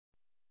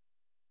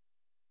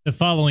The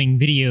following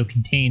video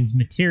contains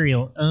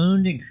material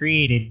owned and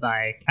created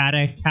by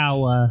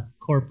Katakawa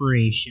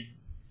Corporation.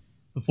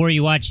 Before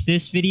you watch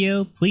this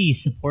video,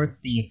 please support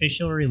the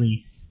official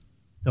release.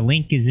 The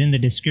link is in the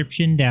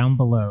description down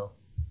below.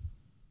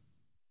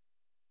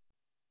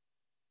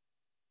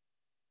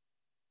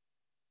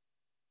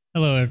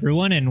 Hello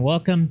everyone, and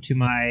welcome to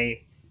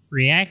my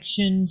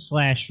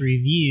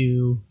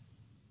reaction/review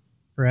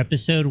for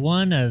episode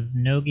 1 of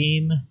No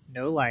Game,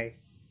 No Life.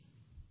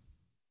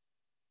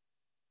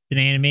 It's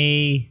an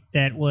anime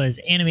that was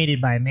animated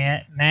by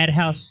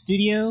Madhouse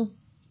Studio,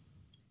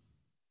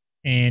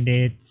 and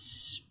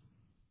it's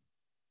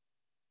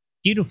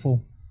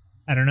beautiful.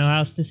 I don't know how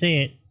else to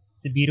say it.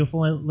 It's a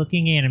beautiful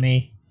looking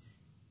anime.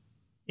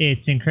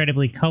 It's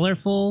incredibly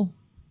colorful.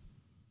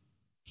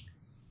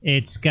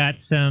 It's got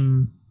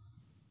some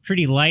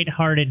pretty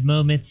light-hearted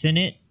moments in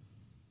it.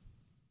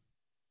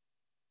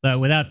 But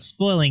without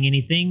spoiling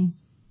anything,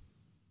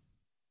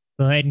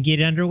 go ahead and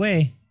get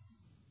underway.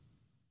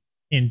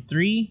 In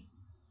 3,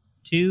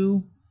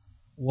 2,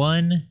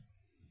 1,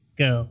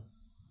 go.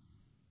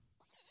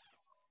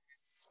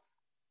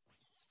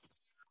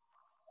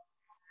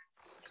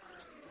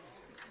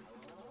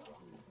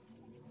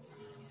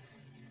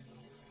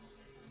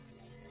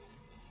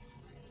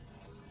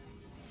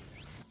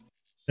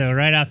 So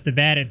right off the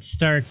bat, it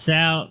starts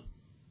out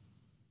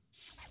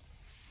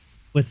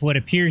with what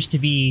appears to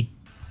be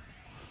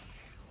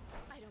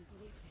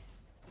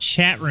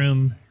chat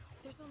room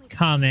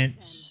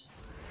comments.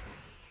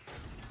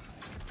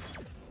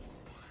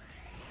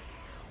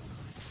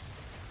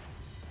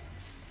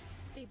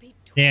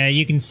 Yeah,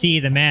 you can see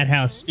the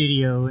Madhouse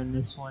Studio in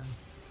this one.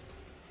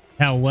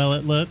 How well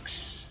it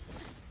looks.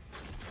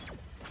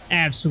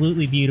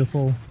 Absolutely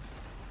beautiful.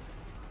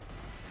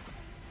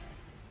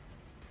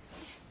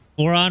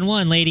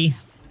 4-on-1, lady.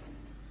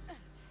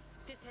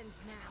 This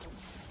ends now.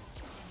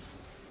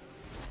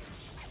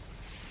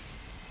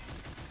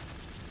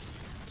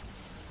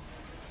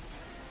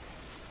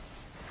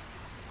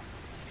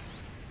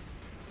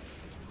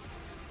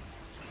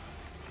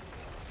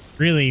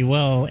 Really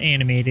well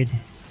animated.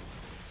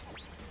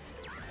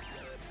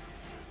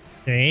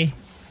 Okay.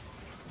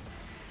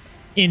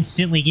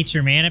 Instantly get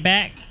your mana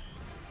back.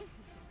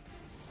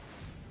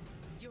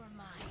 You're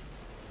mine.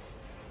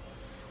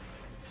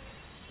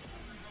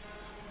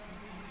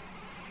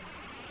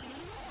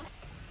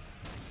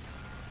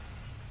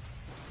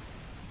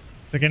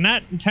 Like, I'm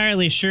not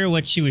entirely sure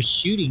what she was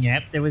shooting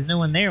at. There was no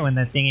one there when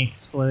that thing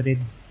exploded.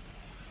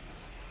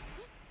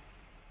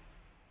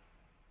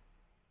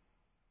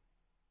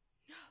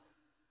 No.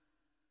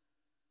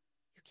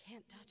 You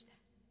can't dodge that.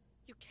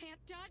 You can't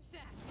dodge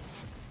that.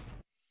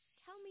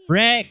 Tell me if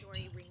Wrecked. the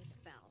story rings a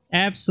bell.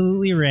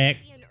 Absolutely It may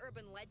wrecked. be an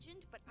urban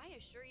legend, but I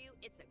assure you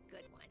it's a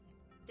good one.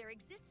 There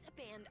exists a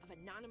band of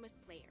anonymous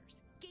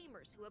players,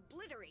 gamers who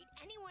obliterate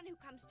anyone who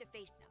comes to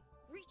face them,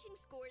 reaching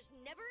scores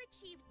never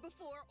achieved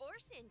before or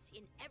since.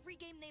 In every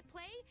game they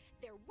play,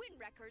 their win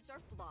records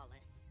are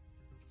flawless.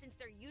 Since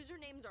their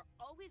usernames are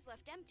always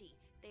left empty,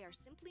 they are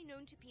simply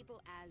known to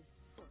people as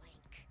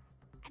blank.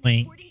 And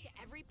Blank. according to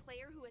every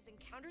player who has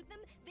encountered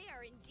them, they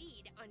are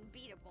indeed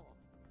unbeatable.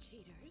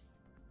 Cheaters?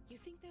 You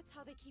think that's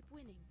how they keep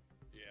winning?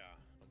 Yeah,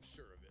 I'm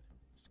sure of it.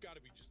 It's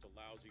gotta be just a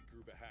lousy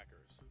group of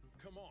hackers.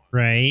 Come on.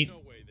 Right. No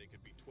way they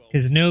could be 12.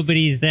 Because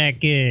nobody's that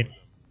good.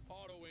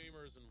 Auto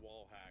aimers and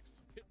wall hacks,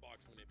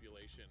 hitbox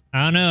manipulation.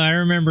 I don't know, I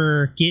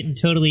remember getting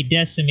totally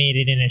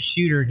decimated in a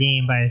shooter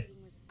game by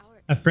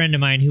a friend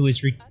of mine who was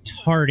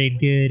retarded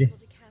good.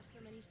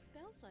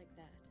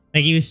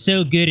 Like, he was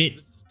so good This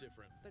is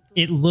different.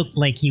 it looked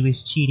like he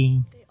was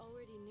cheating. They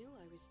already knew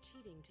I was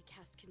cheating to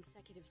cast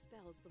consecutive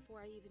spells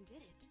before I even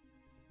did it.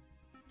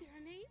 They're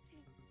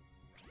amazing.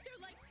 They're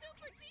like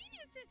super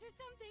geniuses or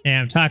something. Yeah,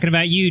 I'm talking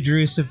about you,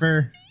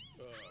 Drucifer. Oh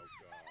god.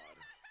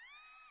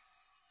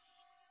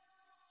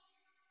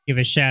 Give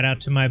a shout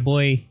out to my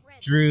boy,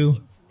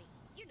 Drew,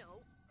 You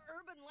know,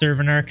 urban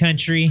serving our legends are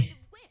country. kind of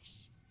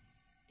wish.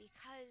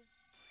 Because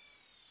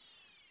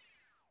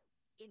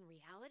in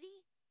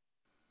reality,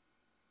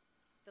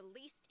 the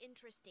least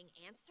interesting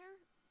answer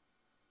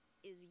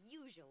is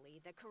usually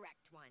the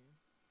correct one.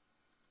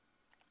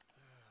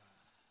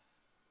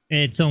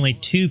 It's only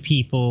 2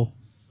 people.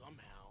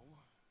 Somehow.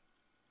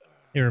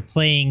 They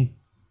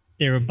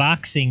were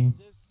boxing.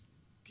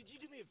 Could you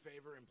do me a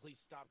favor and please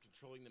stop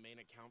controlling the main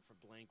account for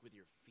Blank with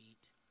your feet?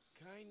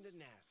 Kinda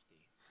nasty.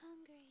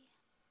 Hungry.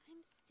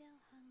 I'm still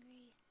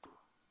hungry.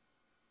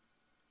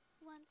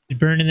 Want He's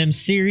burning them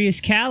serious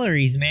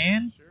calories,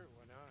 man. Sure,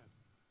 why not?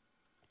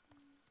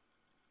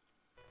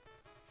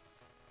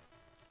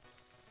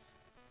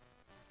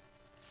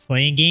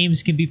 Playing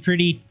games can be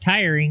pretty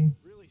tiring.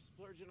 Really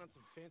splurging on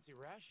some fancy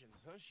rations,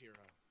 huh, Shiro?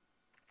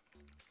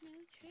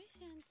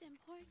 Nutrition's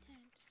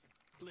important.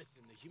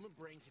 Listen, the human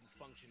brain can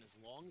function as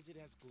long as it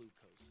has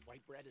glucose.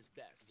 White bread is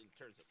best in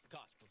terms of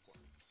cost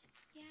performance.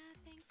 Yeah,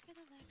 thanks for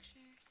the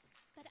lecture.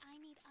 But I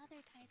need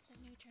other types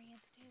of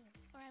nutrients too,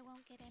 or I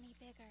won't get any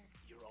bigger.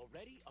 You're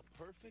already a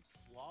perfect,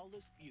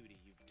 flawless beauty,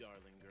 you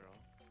darling girl.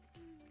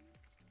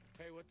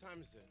 Hey, what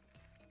time is it?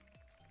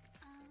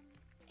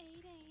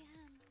 8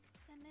 a.m.,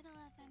 the middle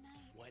of the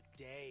night. What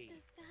day?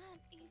 Does that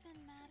even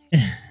matter to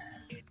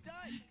you? It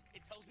does.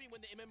 It tells me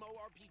when the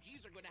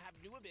MMORPGs are going to have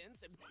new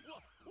events and...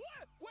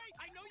 What? Wait,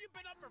 I know you've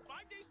been up for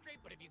 5 days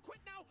straight, but if you quit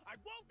now, I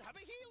won't have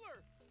a healer.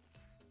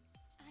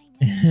 I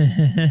know.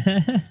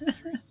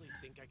 Seriously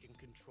think I can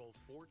control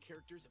 4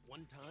 characters at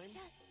one time?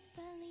 Just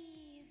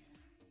believe.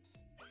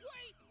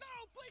 Wait, no,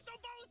 please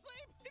don't fall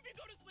asleep. If you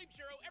go to sleep,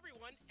 Shiro,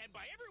 everyone, and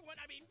by everyone,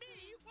 I mean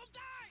me, will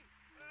die.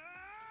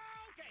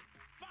 Okay,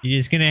 fine. You're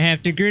just gonna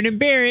have to grin and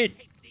bear it.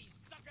 Take these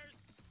suckers.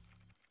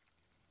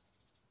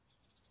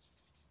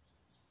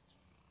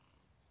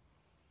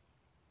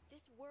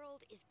 This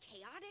world is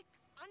chaotic,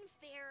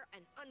 unfair,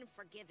 and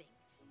unforgiving.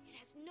 It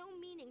has no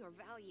meaning or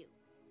value.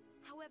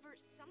 However,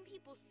 some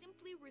people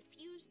simply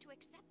refuse to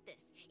accept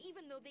this,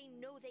 even though they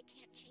know they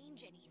can't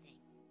change anything.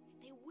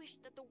 They wish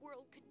that the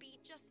world could be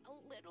just a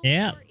little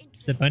Yeah, more it's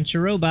interesting. a bunch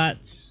of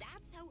robots.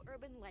 That's how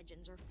urban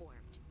legends are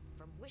formed,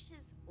 from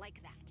wishes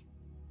like that.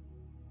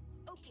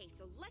 Okay,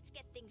 so let's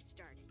get things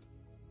started.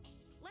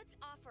 Let's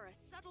offer a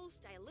subtle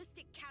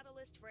stylistic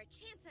catalyst for a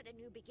chance at a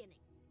new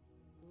beginning.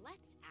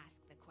 Let's ask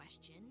the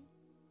question,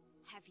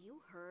 have you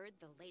heard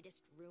the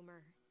latest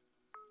rumor?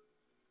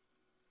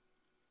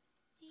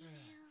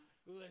 Email.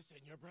 Listen,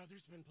 your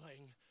brother's been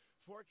playing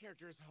 4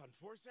 characters on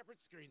 4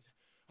 separate screens.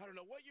 I don't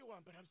know what you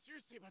want, but I'm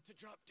seriously about to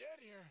drop dead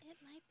here. It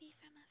might be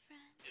from a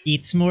friend.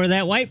 Eat some more of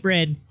that white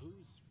bread.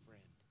 Whose friend?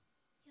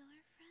 Your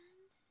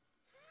friend?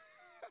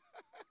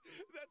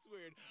 That's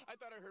weird. I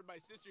thought I heard my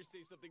sister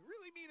say something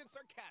really mean and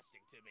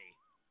sarcastic to me.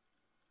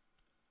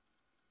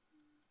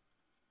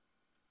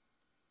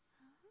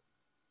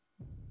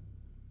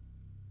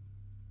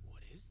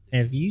 What is this?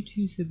 Have you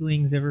two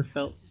siblings ever How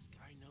felt does this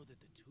guy know that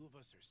the 2 of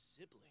us are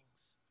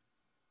siblings?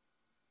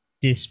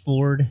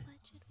 disbored? What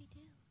should we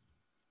do?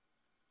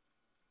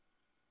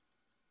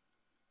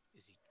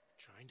 Is he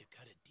trying to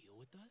cut a deal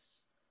with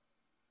us?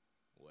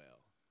 Well,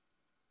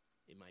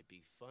 it might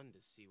be fun to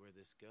see where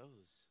this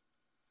goes.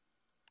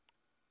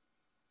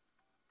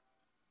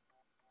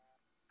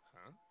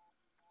 Huh?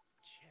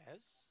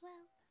 Chess?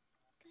 Well,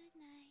 good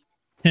night.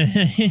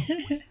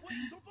 Wait,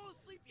 don't fall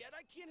asleep yet.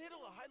 I can't handle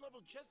a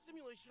high-level chess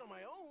simulation on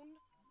my own.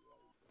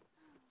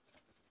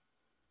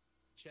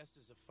 Chess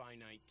is a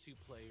finite,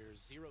 2-player,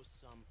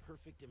 zero-sum,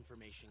 perfect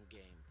information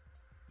game.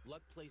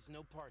 Luck plays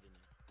no part in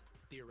it.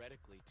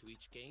 Theoretically, to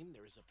each game,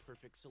 there is a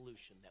perfect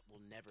solution that will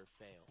never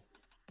fail.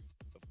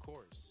 Of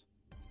course,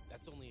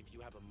 that's only if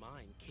you have a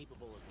mind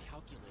capable of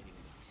calculating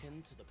the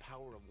 10 to the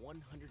power of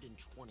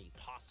 120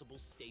 possible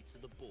states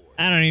of the board.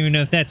 I don't even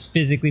know if that's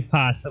physically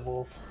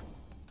possible.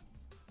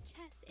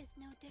 Chess is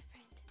no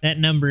different. That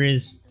number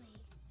is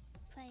Simply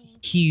playing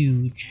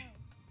huge.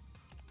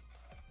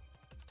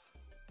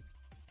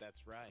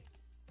 That's right.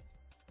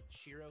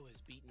 Shiro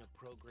has beaten a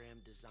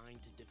program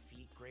designed to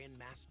defeat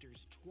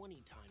Grandmasters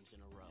 20 times in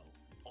a row,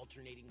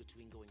 alternating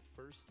between going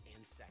first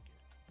and second.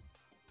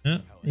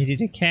 Oh, they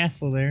did a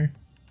castle there.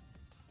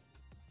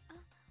 Oh.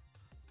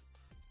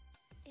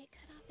 It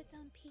cut off its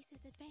own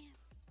piece's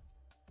advance.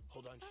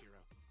 Hold on, Shiro.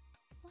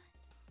 What?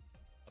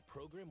 A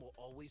program will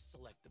always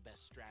select the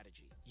best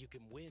strategy. You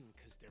can win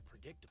because they're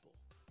predictable.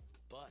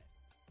 But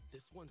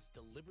this one's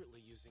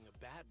deliberately using a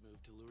bad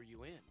move to lure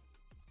you in.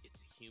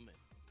 It's a human.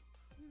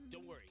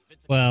 Don't worry, if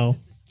it's a Well,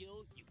 contest of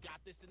skill, you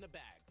got this in the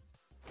bag.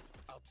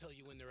 I'll tell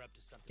you when they're up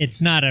to something. it's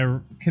not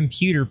a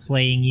computer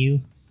playing you.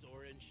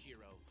 Sora and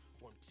Shiro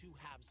form 2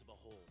 halves of a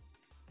whole.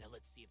 Now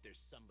let's see if there's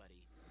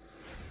somebody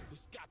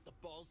who's got the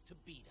balls to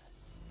beat us.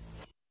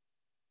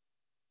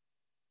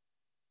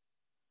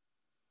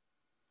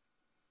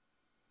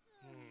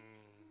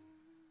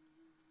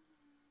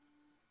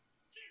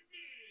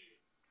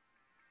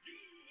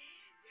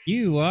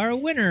 You are a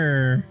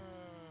winner.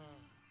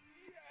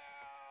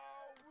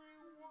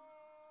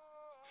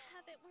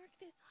 Haven't worked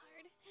this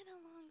hard in a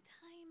long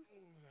time.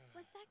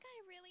 Was that guy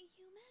really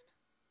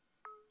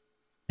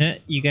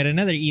human? You got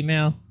another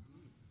email.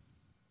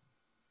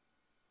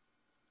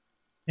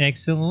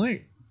 Excellent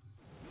work.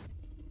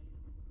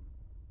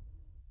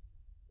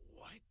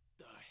 What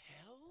the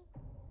hell?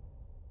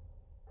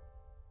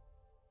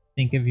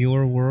 Think of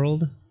your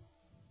world.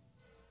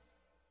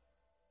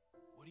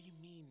 What do you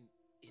mean,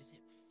 is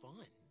it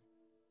fun?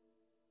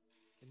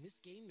 In this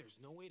game, there's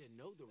no way to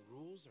know the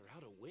rules or how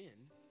to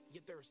win.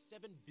 Yet there are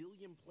 7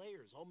 billion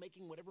players, all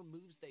making whatever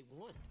moves they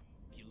want.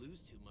 If you lose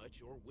too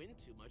much or win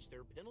too much,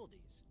 there are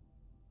penalties.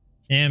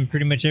 And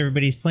pretty much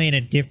everybody's playing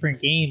a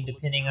different game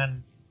depending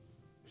on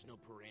There's no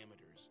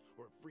parameters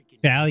or freaking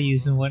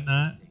values and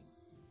whatnot.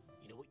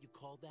 You know what you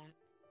call that?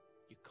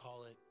 You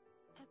call it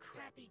A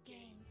crappy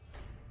game.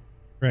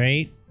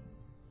 Right?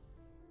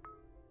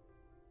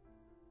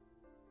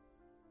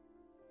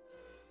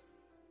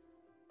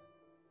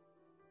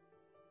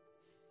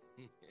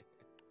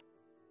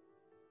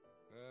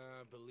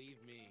 Believe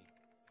me,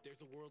 if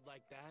there's a world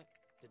like that,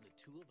 then the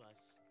 2 of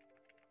us,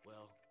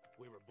 well,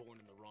 we were born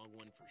in the wrong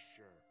one for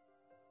sure.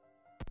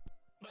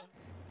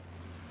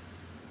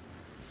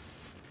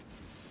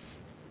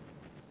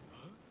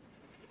 Huh?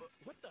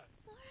 What the?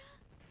 Sora?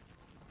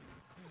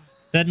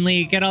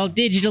 Suddenly it got all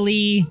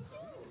digitally.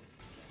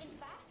 In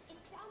fact, it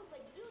sounds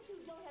like you two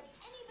don't have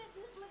any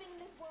business living in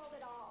this world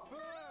at all.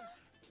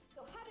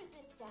 So how does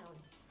this sound?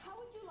 How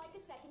would you like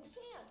a second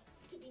chance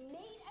to be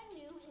made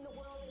anew in the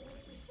world in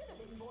which you should have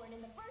been born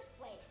in the first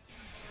place?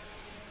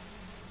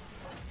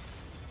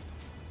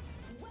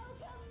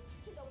 Welcome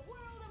to the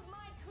world of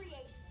my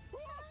creation.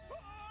 What's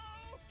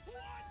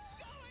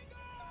going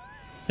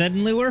on?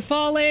 Suddenly we're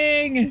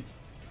falling.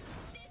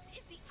 This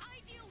is the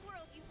ideal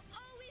world you've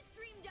always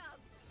dreamed of.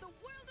 The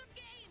world of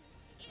games.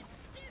 It's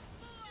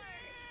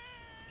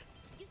Discord.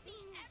 You see,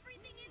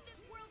 everything in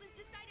this world is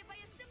decided by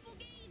a simple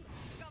game.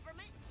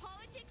 Government,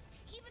 politics,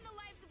 even the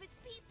lives of its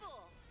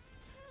people.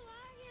 Who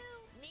are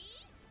you? Me?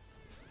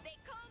 They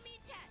call me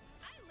Tet.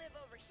 I live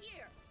over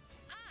here.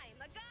 I'm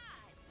a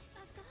god.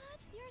 A god?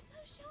 You're so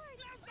short.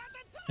 That's not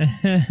the time.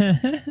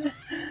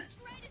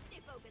 Try to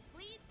stay focused,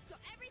 please. So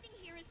everything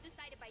here is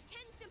decided by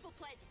 10 simple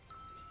pledges.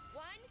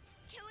 1.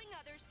 Killing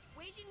others,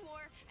 waging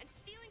war, and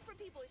stealing from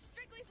people is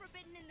strictly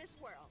forbidden in this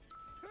world.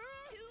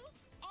 2.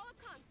 All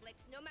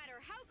conflicts, no matter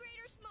how great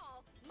or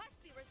small, must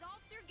be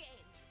resolved through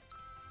games.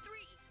 3.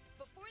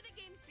 Before the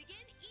games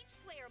begin, each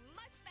player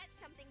must bet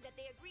something that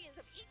they agree is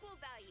of equal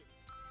value.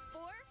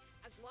 4.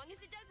 As long as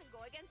it doesn't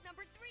go against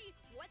number 3,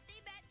 what they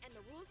bet and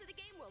the rules of the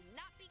game will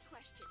not be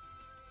questioned.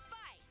 5.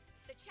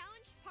 The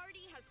challenged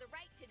party has the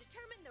right to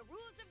determine the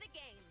rules of the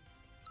game.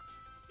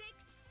 6.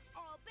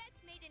 All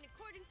bets made in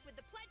accordance with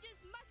the pledges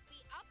must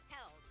be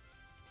upheld.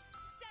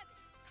 7.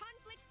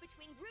 Conflicts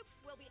between groups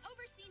will be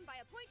overseen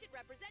by appointed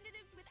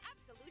representatives with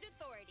absolute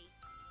authority.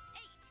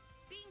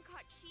 8. Being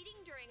caught cheating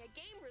during a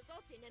game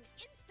results in an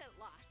instant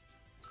loss.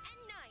 And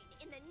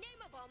 9. In the name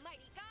of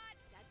Almighty God,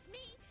 that's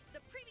me,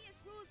 the previous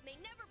rules may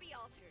never be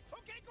altered.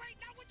 Okay, great.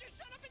 Now would you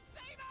shut up and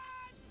save us?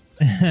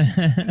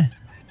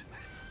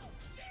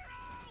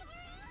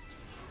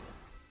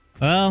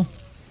 Well,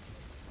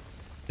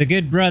 the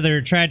good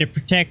brother tried to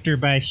protect her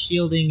by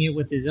shielding it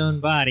with his own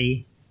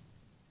body.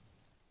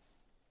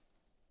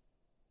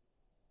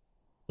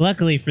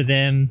 Luckily for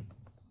them,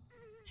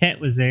 Tet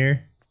was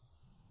there.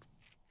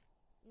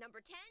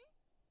 Number 10.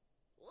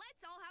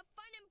 Let's all have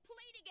fun and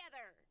play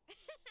together.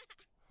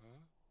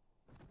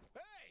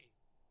 Hey!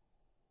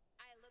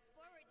 I look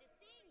forward to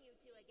seeing you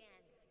two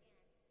again.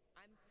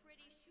 I'm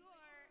pretty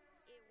sure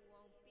it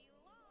won't be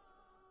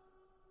long.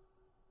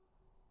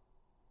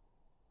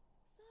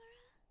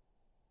 Sora?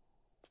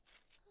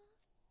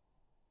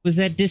 Was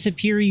that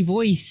disappearing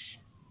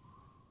voice?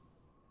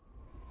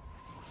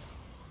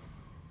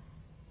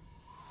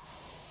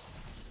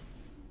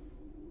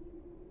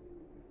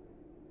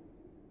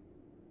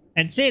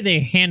 I'd say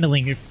they're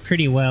handling it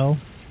pretty well.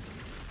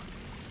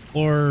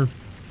 Or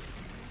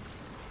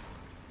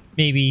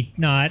maybe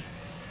not.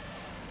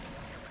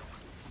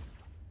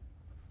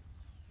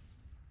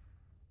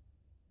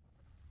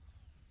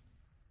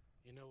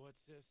 You know what,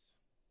 sis?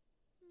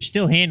 They're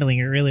still handling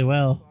it really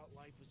well. Thought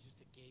life was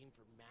just a game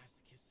for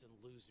masochists and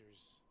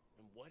losers.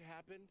 And what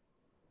happened?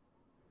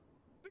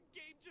 The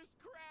game just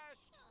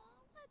crashed!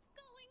 Oh, what's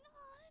going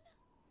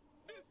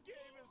on? This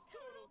game is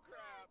total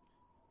crap!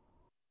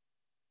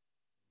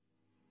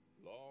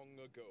 Long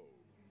ago,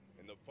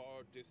 in the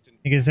far distant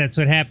I guess that's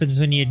what happens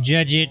when you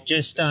judge it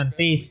just on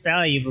face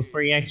value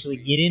before you actually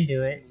get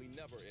into it.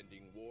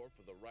 never-ending war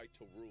for the right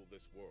to rule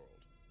this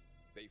world.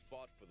 They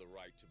fought for the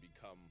right to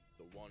become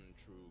the one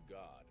true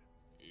God.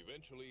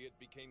 Eventually, it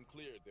became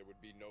clear there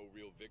would be no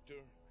real victor,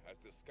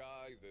 as the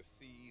sky, the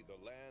sea, the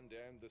land,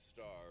 and the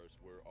stars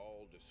were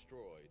all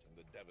destroyed in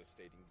the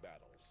devastating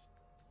battles.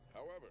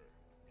 However,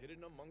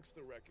 hidden amongst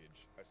the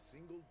wreckage, a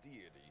single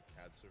deity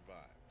had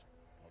survived.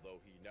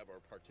 Although he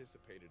never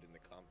participated in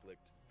the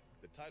conflict,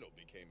 the title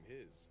became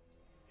his.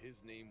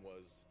 His name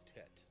was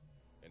Tet,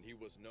 and he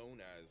was known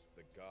as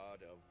the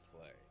God of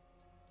Play.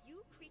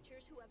 You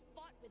creatures who have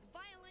fought with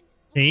violence.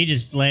 They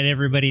just let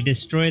everybody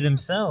destroy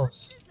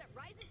themselves. That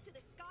rises to the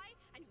sky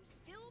and who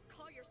still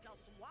call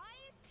yourselves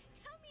wise?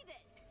 Tell me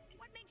this.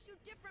 What makes you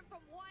different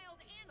from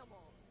wild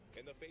animals?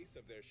 In the face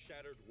of their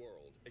shattered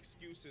world,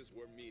 excuses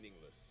were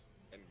meaningless,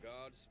 and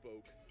God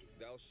spoke,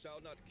 "Thou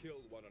shalt not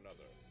kill one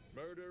another.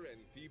 Murder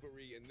and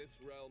thievery in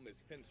this realm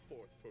is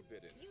henceforth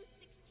forbidden." You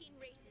 16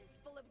 races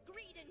full of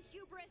greed and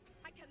hubris,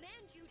 I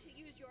command you to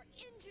use your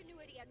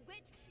ingenuity and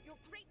wit, your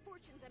great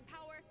fortunes and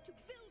power, to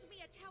build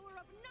me a tower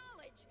of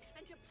knowledge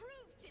and to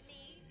prove to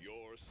me...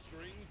 Your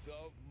strength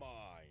of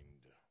mind.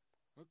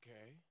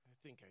 Okay, I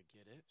think I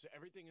get it. So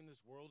everything in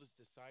this world is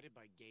decided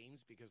by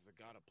games because the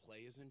god of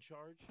play is in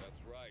charge?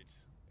 That's right.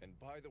 And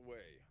by the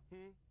way,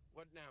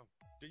 What now?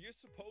 do you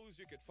suppose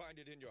you could find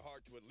it in your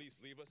heart to at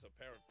least leave us a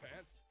pair of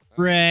pants?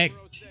 Correct.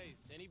 Bro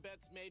says, any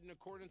bets made in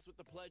accordance with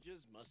the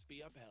pledges must be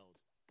upheld.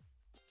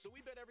 So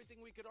we bet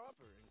everything we could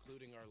offer,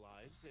 including our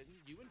lives, and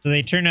you and So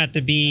they turn out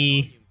to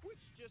be which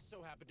just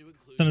so happened to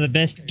include some of the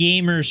best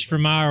gamers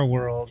from our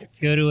world.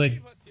 Go to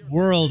a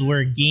world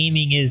where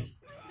gaming is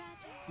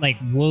like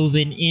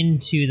woven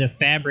into the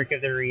fabric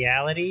of the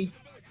reality.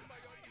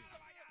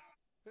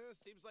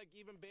 Seems like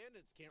even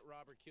bandits can't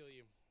rob or kill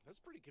you. That's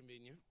pretty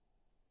convenient.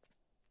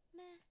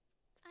 Meh.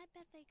 I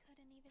bet they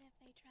couldn't even if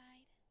they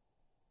tried.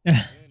 Anyway,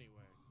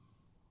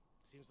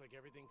 seems like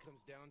everything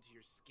comes down to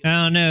your skill.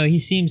 I don't know. He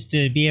seems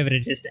to be able to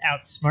just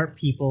outsmart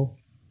people.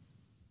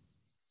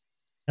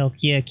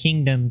 Elkia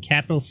Kingdom,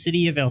 capital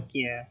city of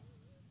Elkia.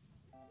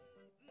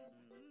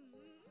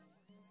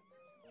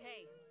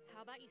 Hey,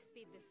 how about you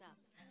speed this up?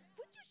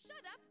 Would you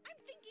shut up? I'm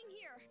thinking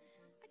here.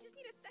 I just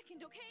need a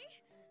second, okay?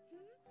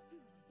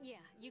 Yeah,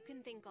 you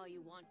can think all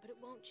you want, but it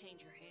won't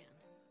change your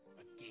hand.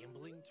 A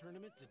gambling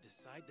tournament to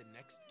decide the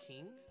next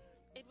king?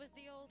 It was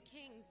the old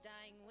king's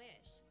dying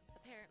wish.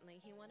 Apparently,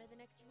 he wanted the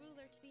next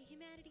ruler to be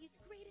humanity's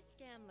greatest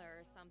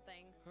gambler or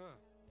something. Huh.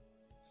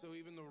 So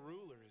even the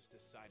ruler is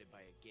decided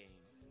by a game.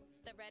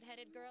 The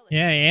red-headed girl is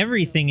Yeah,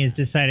 everything is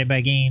decided by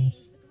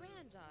games. the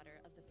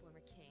granddaughter of the former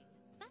king.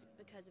 But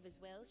because of his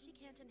will, she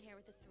can't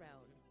inherit the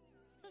throne.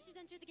 So she's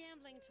entered the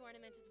gambling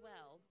tournament as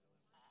well.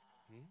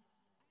 Hmm?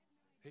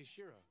 Hey,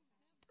 Shira.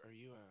 Are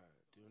you,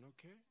 doing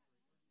okay?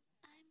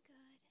 I'm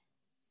good.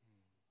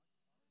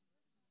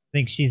 I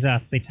think she's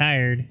awfully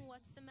tired.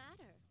 What's the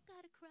matter?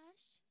 Got a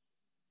crush?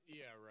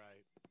 Yeah,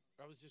 right.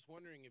 I was just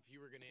wondering if you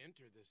were gonna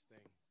enter this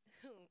thing.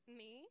 Who,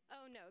 me?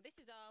 Oh no, this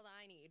is all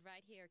I need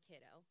right here,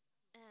 kiddo.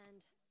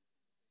 And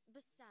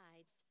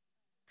besides,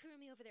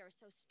 Kurumi over there is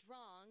so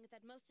strong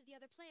that most of the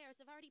other players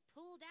have already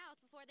pulled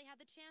out before they had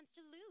the chance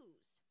to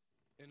lose.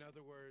 In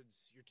other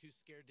words, you're too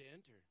scared to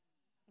enter.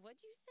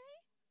 What'd you say?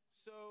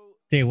 So,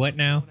 Say what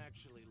you now? won't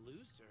actually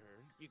lose to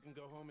her. You can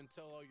go home and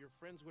tell all your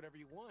friends whatever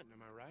you want,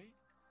 am I right?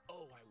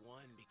 Oh, I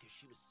won because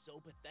she was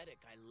so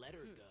pathetic I let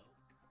her go.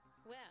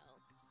 Well,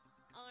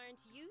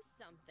 aren't you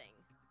something?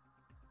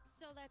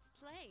 So let's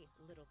play,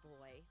 little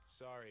boy.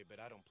 Sorry, but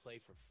I don't play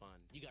for fun.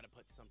 You gotta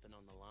put something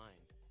on the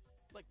line.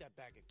 Like that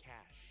bag of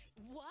cash.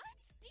 What?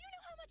 Do you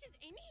know how much is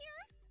in here?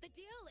 The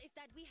deal is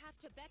that we have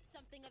to bet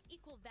something of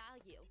equal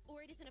value,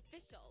 or it isn't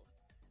official.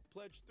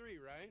 Pledge 3,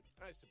 right?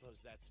 I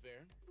suppose that's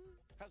fair.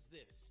 How's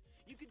this?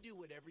 You can do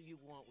whatever you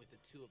want with the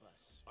two of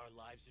us. Our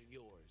lives are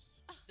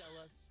yours. Sell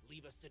us,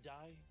 leave us to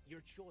die,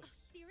 your choice.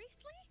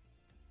 Seriously?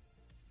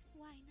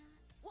 Why not?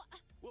 What?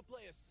 We'll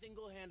play a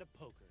single hand of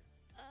poker.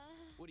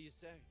 What do you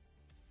say?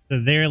 So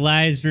their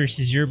lives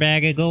versus your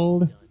bag of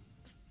gold?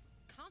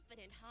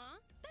 Confident, huh?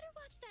 Better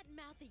watch that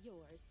mouth of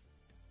yours.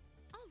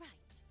 All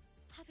right,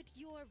 have it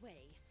your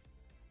way.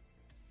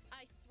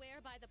 I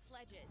swear by the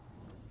pledges.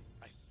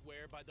 I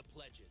swear by the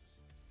pledges.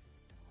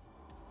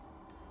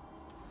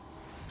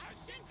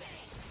 Ashente!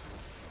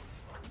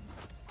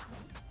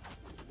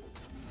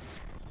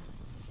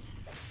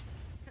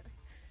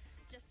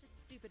 Just a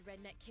stupid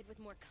redneck kid with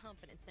more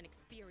confidence than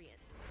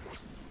experience.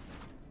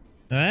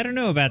 I don't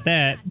know about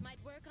that. That might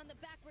work on the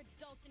backwards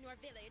dolts in your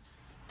village,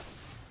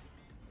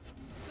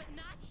 but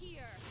not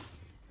here.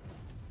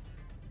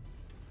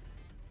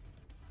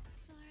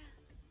 Sora.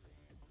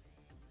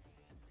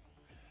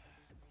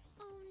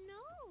 Oh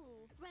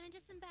no! Run into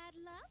some bad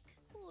luck?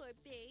 Poor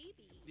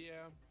baby.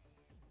 Yeah.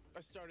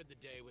 I started the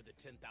day with a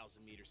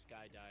 10,000-meter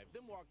skydive,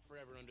 then walked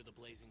forever under the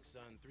blazing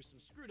sun through some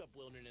screwed-up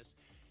wilderness.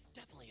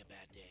 Definitely a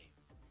bad day.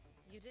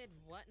 You did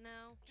what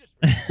now? Just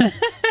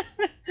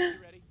for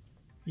You ready?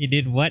 You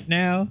did what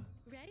now?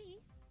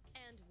 Ready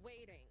and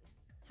waiting.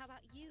 How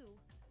about you?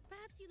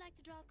 Perhaps you'd like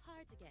to draw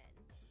cards again.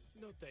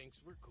 No thanks,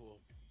 we're cool.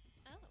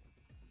 Oh.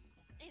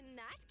 In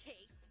that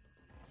case,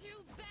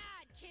 too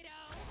bad, kiddo!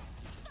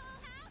 Full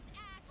house,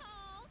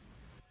 asshole!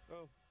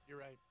 Oh, you're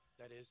right.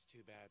 That is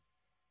too bad.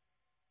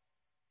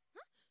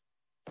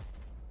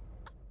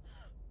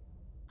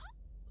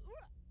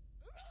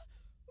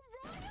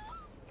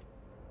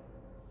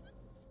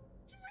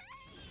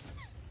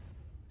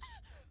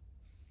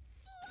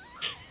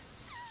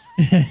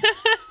 Yeah,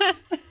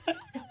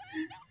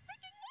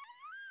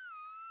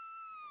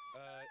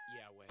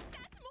 wait.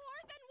 That's more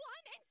than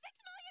 1 in 6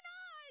 million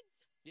odds!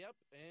 Yep,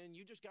 and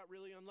you just got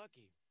really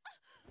unlucky.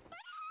 But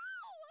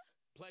how?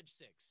 Pledge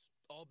 6.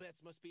 All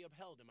bets must be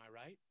upheld, am I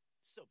right?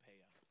 So pay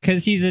up.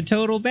 Because he's a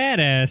total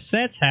badass,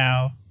 that's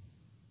how.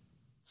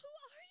 Who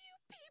are you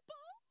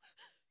people?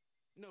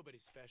 Nobody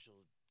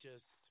special,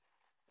 just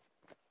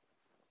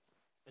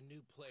a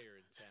new player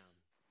in town.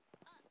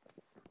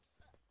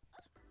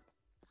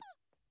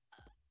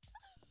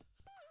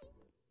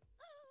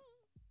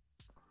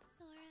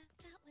 Sora,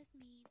 that was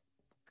mean.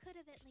 Could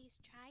have at least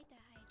tried to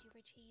hide you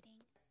were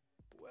cheating.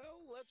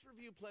 Well, let's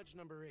review pledge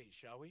number 8,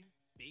 shall we?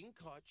 Being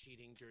caught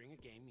cheating during a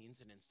game means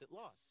an instant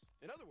loss.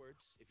 In other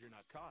words, if you're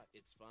not caught,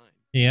 it's fine.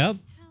 Yep.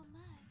 How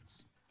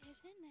much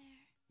is in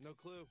there? No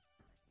clue.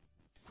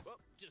 Well,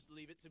 just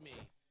leave it to me.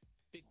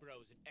 Big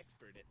Bro's an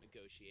expert at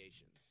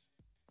negotiations.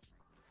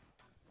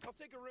 I'll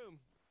take a room.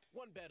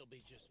 1 bed'll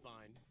be just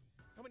fine.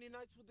 How many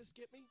nights would this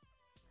get me?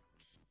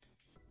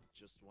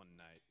 Just 1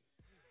 night.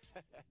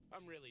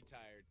 I'm really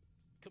tired.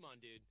 Come on,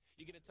 dude.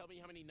 You gonna tell me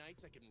how many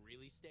nights I can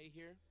really stay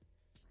here?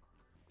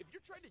 If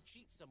you're trying to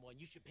cheat someone,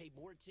 you should pay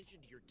more attention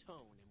to your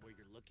tone and where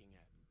you're looking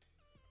at.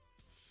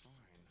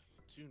 Fine.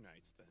 2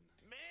 nights then.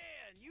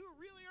 Man, you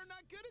really are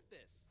not good at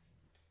this.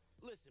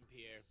 Listen,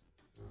 Pierre.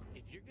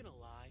 If you're gonna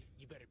lie,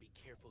 you better be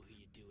careful who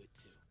you do it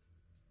to.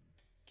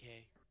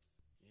 Okay?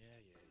 Yeah.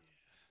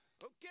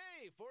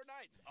 Okay, 4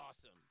 nights.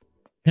 Awesome.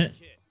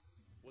 Kid,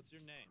 What's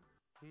your name?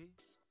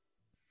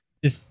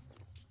 Just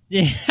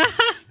yeah. Leave it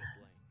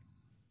blank.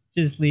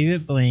 Just leave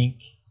it blank.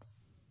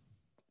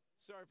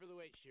 Sorry for the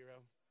wait,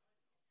 Shiro.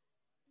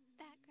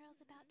 That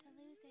girl's about to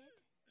lose it.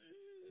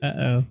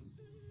 Uh-oh.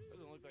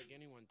 Doesn't look like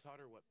anyone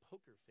taught her what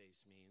poker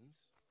face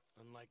means.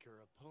 Unlike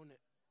her opponent.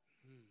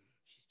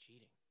 She's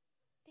cheating.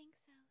 Think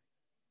so.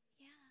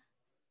 Yeah.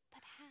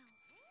 But how?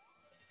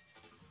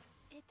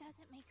 It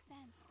doesn't make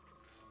sense.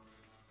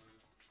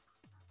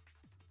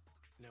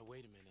 Now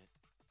wait a minute.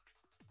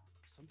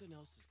 Something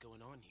else is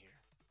going on here.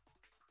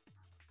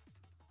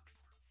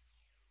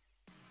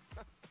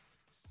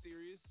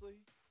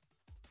 Seriously?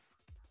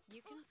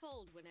 You can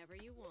fold whenever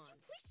you want. Would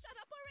you please shut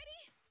up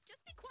already?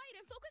 Just be quiet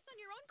and focus on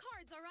your own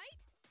cards, all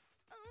right?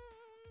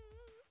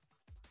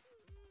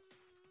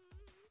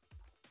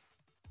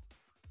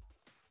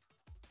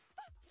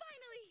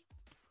 Finally!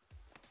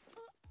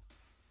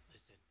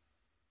 Listen.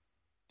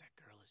 That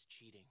girl is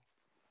cheating.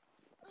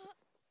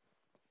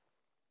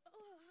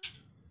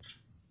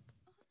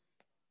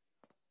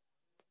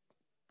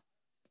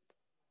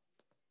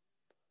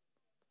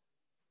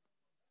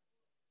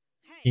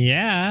 Hey,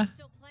 Yeah.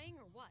 still playing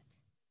or what?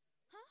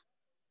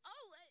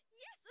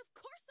 Yes, of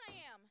course I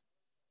am!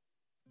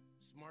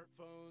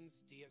 Smartphones,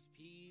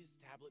 DSPs,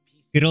 tablet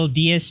PCs. Good old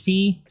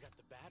DSP. I got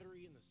the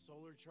battery and the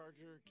solar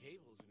charger,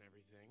 cables and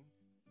everything.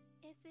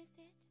 Is this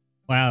it?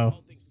 Wow.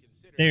 All things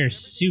considered, They're everything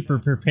super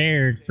about it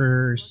prepared is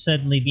for safe.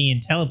 suddenly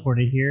being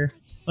teleported here.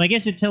 Well, I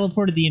guess it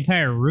teleported the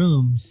entire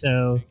room,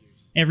 so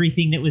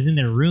everything that was in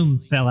their room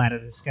fell out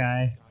of the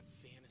sky. God,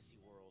 fantasy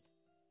world.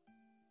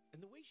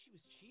 And the way she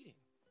was cheating,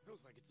 it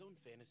was like its own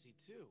fantasy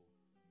too.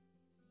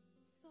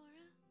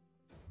 Sora,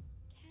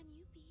 can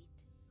you beat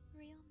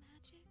real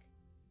magic?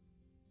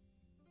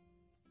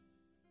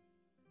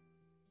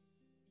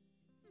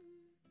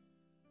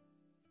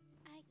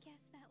 I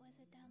guess that was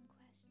a dumb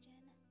question.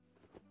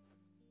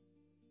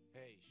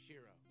 Hey,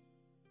 Shiro.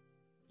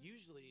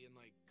 Usually in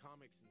like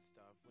comics and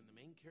stuff, when the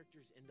main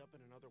characters end up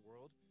in another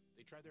world,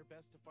 they try their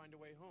best to find a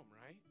way home,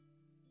 right?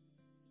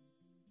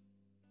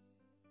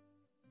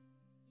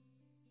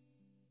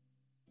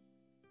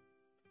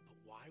 But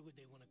why would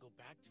they want to go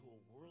back to a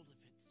world if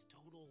it's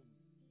total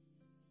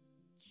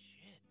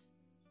shit?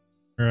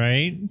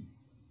 Right?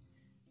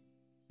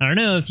 I don't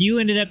know, if you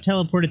ended up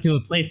teleported to a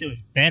place that was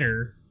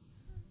better,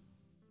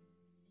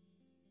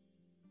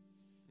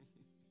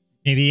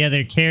 maybe the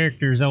other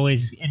characters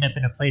always end up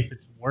in a place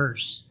that's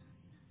worse.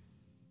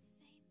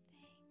 Same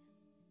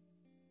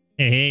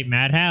thing. Hey,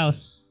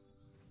 Madhouse.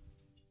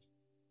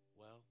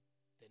 Well,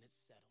 then it's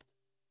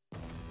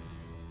settled.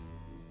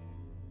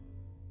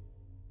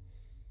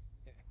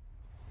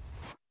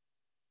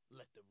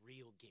 Let the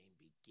real game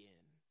begin.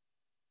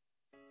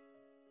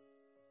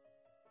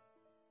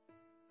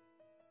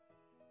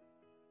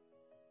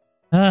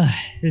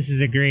 This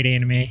is a great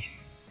anime.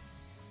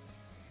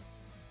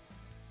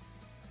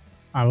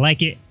 I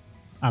like it.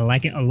 I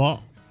like it a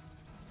lot.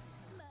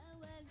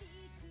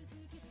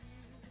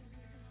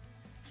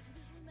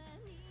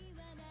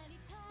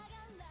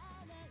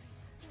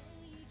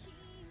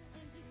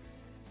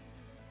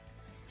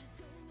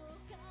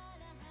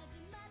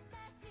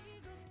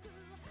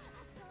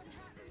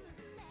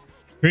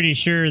 Pretty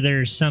sure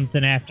there's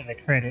something after the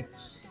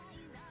credits.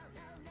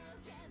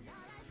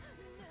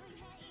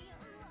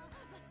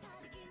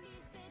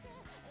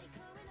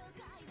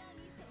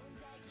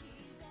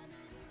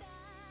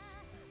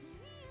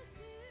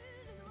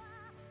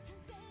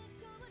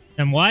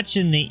 I'm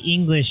watching the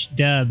English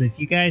dub. If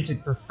you guys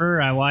would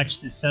prefer I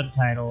watch the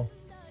subtitle,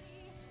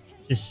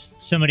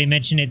 just somebody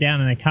mention it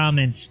down in the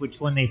comments which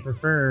one they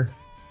prefer.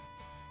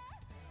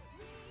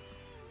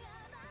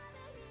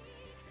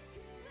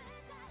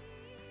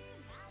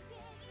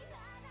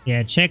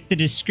 Yeah, check the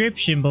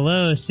description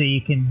below so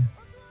you can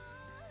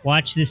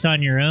watch this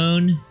on your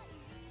own,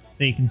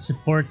 so you can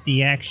support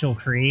the actual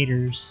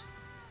creators.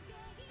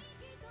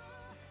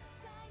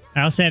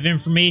 I also have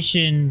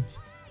information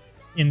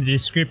in the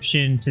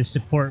description to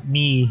support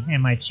me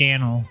and my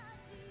channel.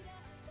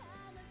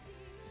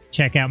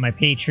 Check out my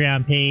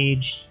Patreon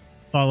page,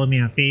 follow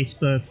me on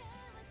Facebook,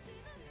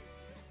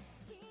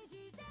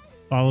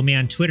 follow me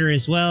on Twitter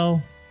as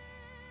well.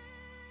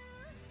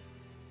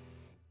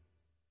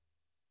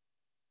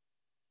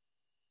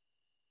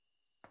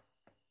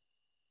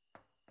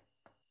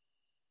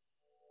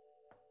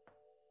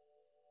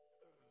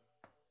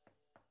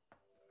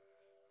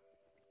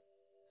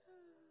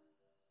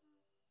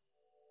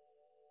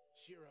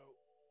 Shiro,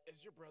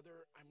 as your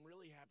brother, I'm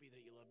really happy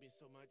that you love me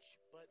so much,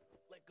 but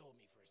let go of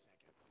me for a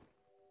second.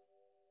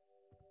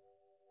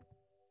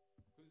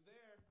 Who's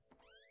there?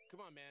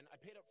 Come on, man. I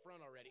paid up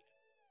front already.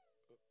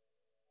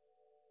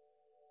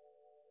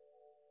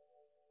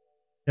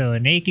 So a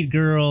naked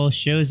girl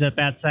shows up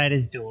outside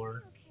his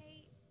door.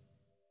 Okay,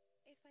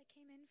 if I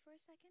came in for a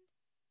second?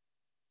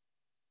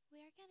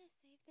 We're gonna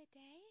save the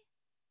day?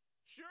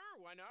 Sure,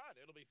 why not?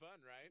 It'll be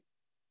fun, right?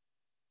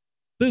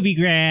 Booby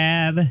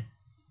grab!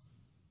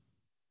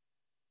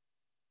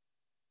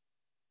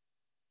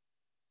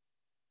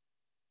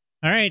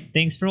 Alright,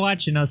 thanks for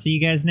watching. I'll see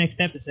you guys next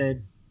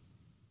episode.